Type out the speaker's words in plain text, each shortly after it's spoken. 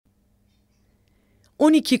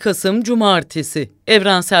12 Kasım Cumartesi,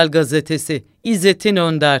 Evrensel Gazetesi, İzzettin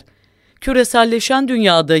Önder. Küreselleşen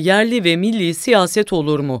dünyada yerli ve milli siyaset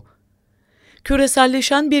olur mu?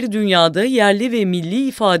 Küreselleşen bir dünyada yerli ve milli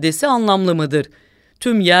ifadesi anlamlı mıdır?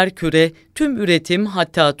 Tüm yerküre, tüm üretim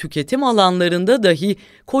hatta tüketim alanlarında dahi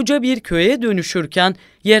koca bir köye dönüşürken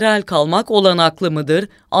yerel kalmak olanaklı mıdır,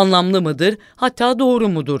 anlamlı mıdır, hatta doğru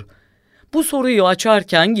mudur? Bu soruyu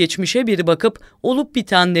açarken geçmişe bir bakıp olup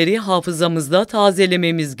bitenleri hafızamızda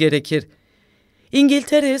tazelememiz gerekir.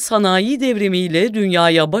 İngiltere sanayi devrimiyle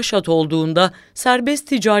dünyaya başat olduğunda serbest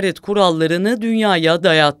ticaret kurallarını dünyaya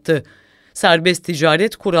dayattı. Serbest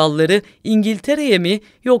ticaret kuralları İngiltere'ye mi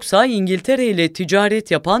yoksa İngiltere ile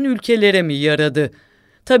ticaret yapan ülkelere mi yaradı?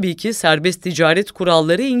 Tabii ki serbest ticaret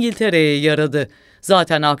kuralları İngiltere'ye yaradı.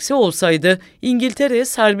 Zaten aksi olsaydı İngiltere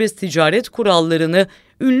serbest ticaret kurallarını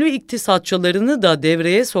ünlü iktisatçılarını da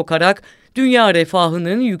devreye sokarak dünya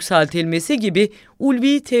refahının yükseltilmesi gibi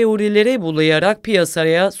ulvi teorilere bulayarak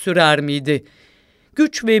piyasaya sürer miydi?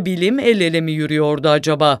 Güç ve bilim el ele mi yürüyordu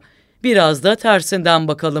acaba? Biraz da tersinden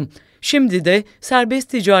bakalım. Şimdi de serbest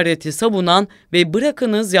ticareti savunan ve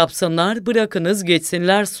bırakınız yapsınlar, bırakınız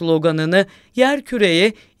geçsinler sloganını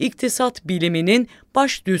yerküreye iktisat biliminin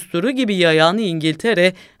baş düsturu gibi yayan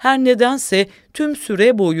İngiltere her nedense tüm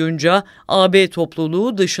süre boyunca AB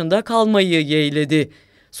topluluğu dışında kalmayı yeğledi.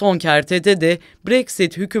 Son kertede de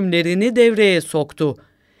Brexit hükümlerini devreye soktu.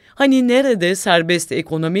 Hani nerede serbest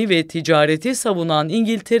ekonomi ve ticareti savunan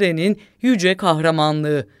İngiltere'nin yüce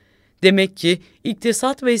kahramanlığı? Demek ki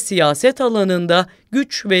iktisat ve siyaset alanında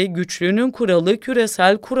güç ve güçlünün kuralı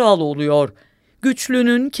küresel kural oluyor.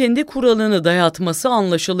 Güçlünün kendi kuralını dayatması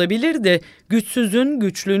anlaşılabilir de güçsüzün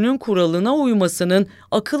güçlünün kuralına uymasının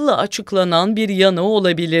akılla açıklanan bir yanı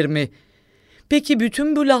olabilir mi? Peki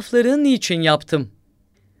bütün bu lafları niçin yaptım?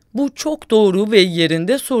 Bu çok doğru ve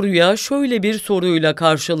yerinde soruya şöyle bir soruyla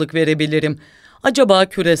karşılık verebilirim. Acaba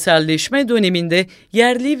küreselleşme döneminde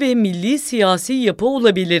yerli ve milli siyasi yapı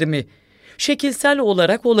olabilir mi? Şekilsel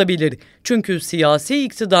olarak olabilir. Çünkü siyasi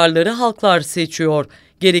iktidarları halklar seçiyor.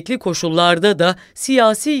 Gerekli koşullarda da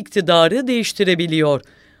siyasi iktidarı değiştirebiliyor.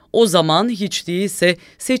 O zaman hiç değilse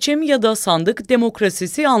seçim ya da sandık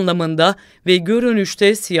demokrasisi anlamında ve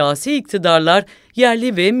görünüşte siyasi iktidarlar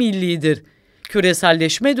yerli ve millidir.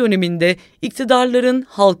 Küreselleşme döneminde iktidarların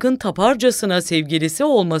halkın taparcasına sevgilisi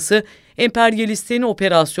olması, emperyalistin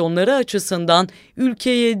operasyonları açısından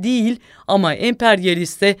ülkeye değil ama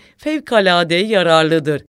emperyaliste fevkalade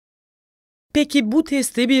yararlıdır. Peki bu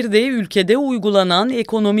testi bir de ülkede uygulanan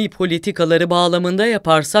ekonomi politikaları bağlamında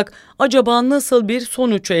yaparsak acaba nasıl bir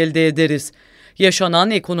sonuç elde ederiz?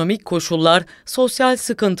 Yaşanan ekonomik koşullar, sosyal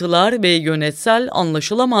sıkıntılar ve yönetsel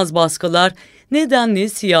anlaşılamaz baskılar nedenli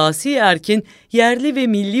siyasi erkin yerli ve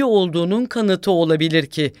milli olduğunun kanıtı olabilir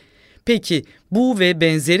ki. Peki bu ve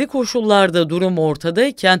benzeri koşullarda durum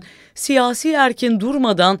ortadayken siyasi erkin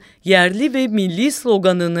durmadan yerli ve milli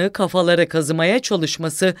sloganını kafalara kazımaya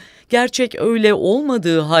çalışması gerçek öyle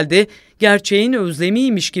olmadığı halde gerçeğin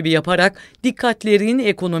özlemiymiş gibi yaparak dikkatlerin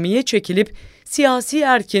ekonomiye çekilip siyasi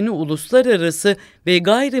erkin uluslararası ve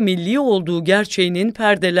gayrimilli olduğu gerçeğinin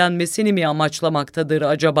perdelenmesini mi amaçlamaktadır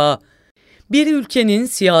acaba? Bir ülkenin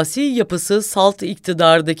siyasi yapısı salt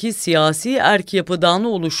iktidardaki siyasi erk yapıdan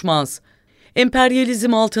oluşmaz.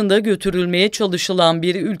 Emperyalizm altında götürülmeye çalışılan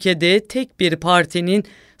bir ülkede tek bir partinin,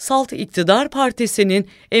 salt iktidar partisinin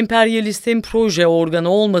emperyalistin proje organı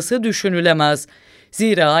olması düşünülemez.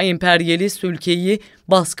 Zira emperyalist ülkeyi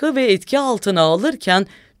baskı ve etki altına alırken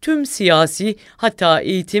tüm siyasi hatta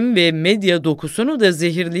eğitim ve medya dokusunu da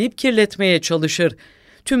zehirleyip kirletmeye çalışır.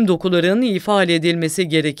 Tüm dokuların ifade edilmesi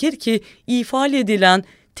gerekir ki ifade edilen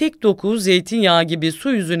tek doku zeytinyağı gibi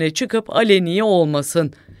su yüzüne çıkıp aleni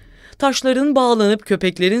olmasın. Taşların bağlanıp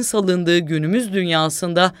köpeklerin salındığı günümüz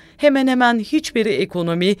dünyasında hemen hemen hiçbir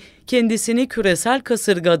ekonomi kendisini küresel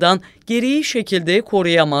kasırgadan gereği şekilde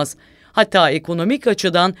koruyamaz. Hatta ekonomik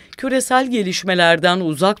açıdan küresel gelişmelerden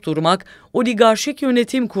uzak durmak, oligarşik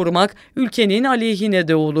yönetim kurmak ülkenin aleyhine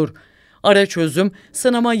de olur. Ara çözüm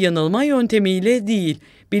sınama yanılma yöntemiyle değil,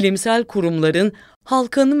 bilimsel kurumların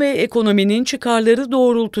halkın ve ekonominin çıkarları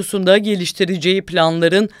doğrultusunda geliştireceği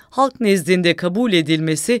planların halk nezdinde kabul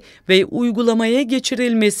edilmesi ve uygulamaya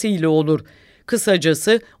geçirilmesiyle olur.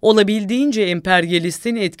 Kısacası olabildiğince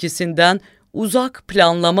emperyalistin etkisinden uzak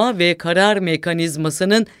planlama ve karar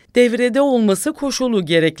mekanizmasının devrede olması koşulu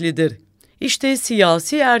gereklidir. İşte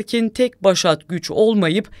siyasi erkin tek başat güç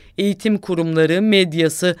olmayıp eğitim kurumları,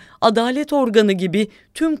 medyası, adalet organı gibi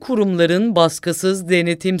tüm kurumların baskısız,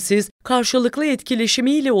 denetimsiz, karşılıklı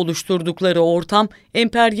etkileşimiyle oluşturdukları ortam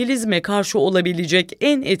emperyalizme karşı olabilecek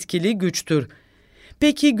en etkili güçtür.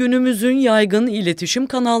 Peki günümüzün yaygın iletişim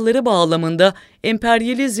kanalları bağlamında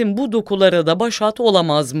emperyalizm bu dokulara da başat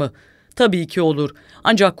olamaz mı? Tabii ki olur.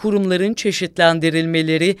 Ancak kurumların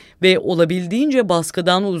çeşitlendirilmeleri ve olabildiğince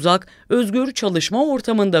baskıdan uzak, özgür çalışma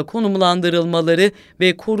ortamında konumlandırılmaları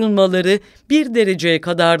ve korunmaları bir dereceye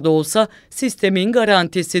kadar da olsa sistemin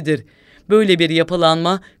garantisidir. Böyle bir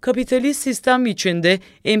yapılanma kapitalist sistem içinde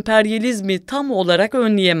emperyalizmi tam olarak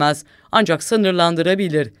önleyemez, ancak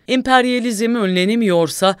sınırlandırabilir. Emperyalizm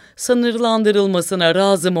önlenemiyorsa sınırlandırılmasına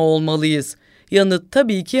razı mı olmalıyız? Yanıt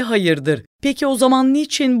tabii ki hayırdır. Peki o zaman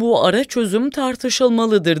niçin bu ara çözüm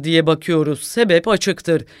tartışılmalıdır diye bakıyoruz. Sebep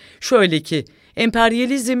açıktır. Şöyle ki,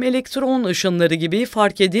 emperyalizm elektron ışınları gibi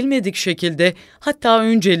fark edilmedik şekilde, hatta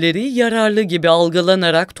önceleri yararlı gibi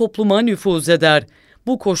algılanarak topluma nüfuz eder.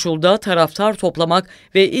 Bu koşulda taraftar toplamak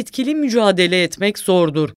ve etkili mücadele etmek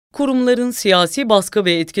zordur. Kurumların siyasi baskı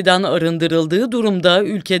ve etkiden arındırıldığı durumda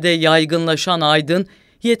ülkede yaygınlaşan aydın,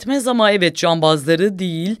 yetmez ama evet cambazları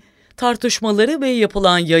değil, tartışmaları ve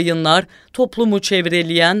yapılan yayınlar toplumu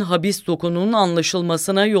çevreleyen habis dokunun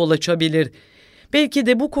anlaşılmasına yol açabilir. Belki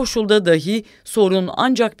de bu koşulda dahi sorun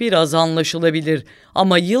ancak biraz anlaşılabilir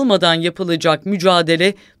ama yılmadan yapılacak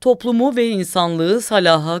mücadele toplumu ve insanlığı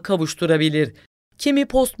salaha kavuşturabilir. Kimi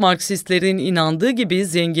post-Marksistlerin inandığı gibi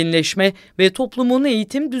zenginleşme ve toplumun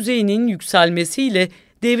eğitim düzeyinin yükselmesiyle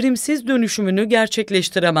devrimsiz dönüşümünü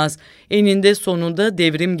gerçekleştiremez. Eninde sonunda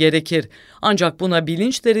devrim gerekir. Ancak buna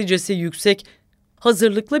bilinç derecesi yüksek,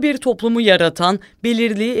 hazırlıklı bir toplumu yaratan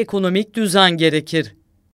belirli ekonomik düzen gerekir.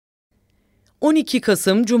 12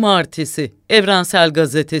 Kasım Cumartesi, Evrensel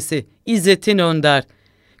Gazetesi, İzzettin Önder.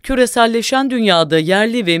 Küreselleşen dünyada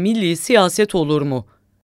yerli ve milli siyaset olur mu?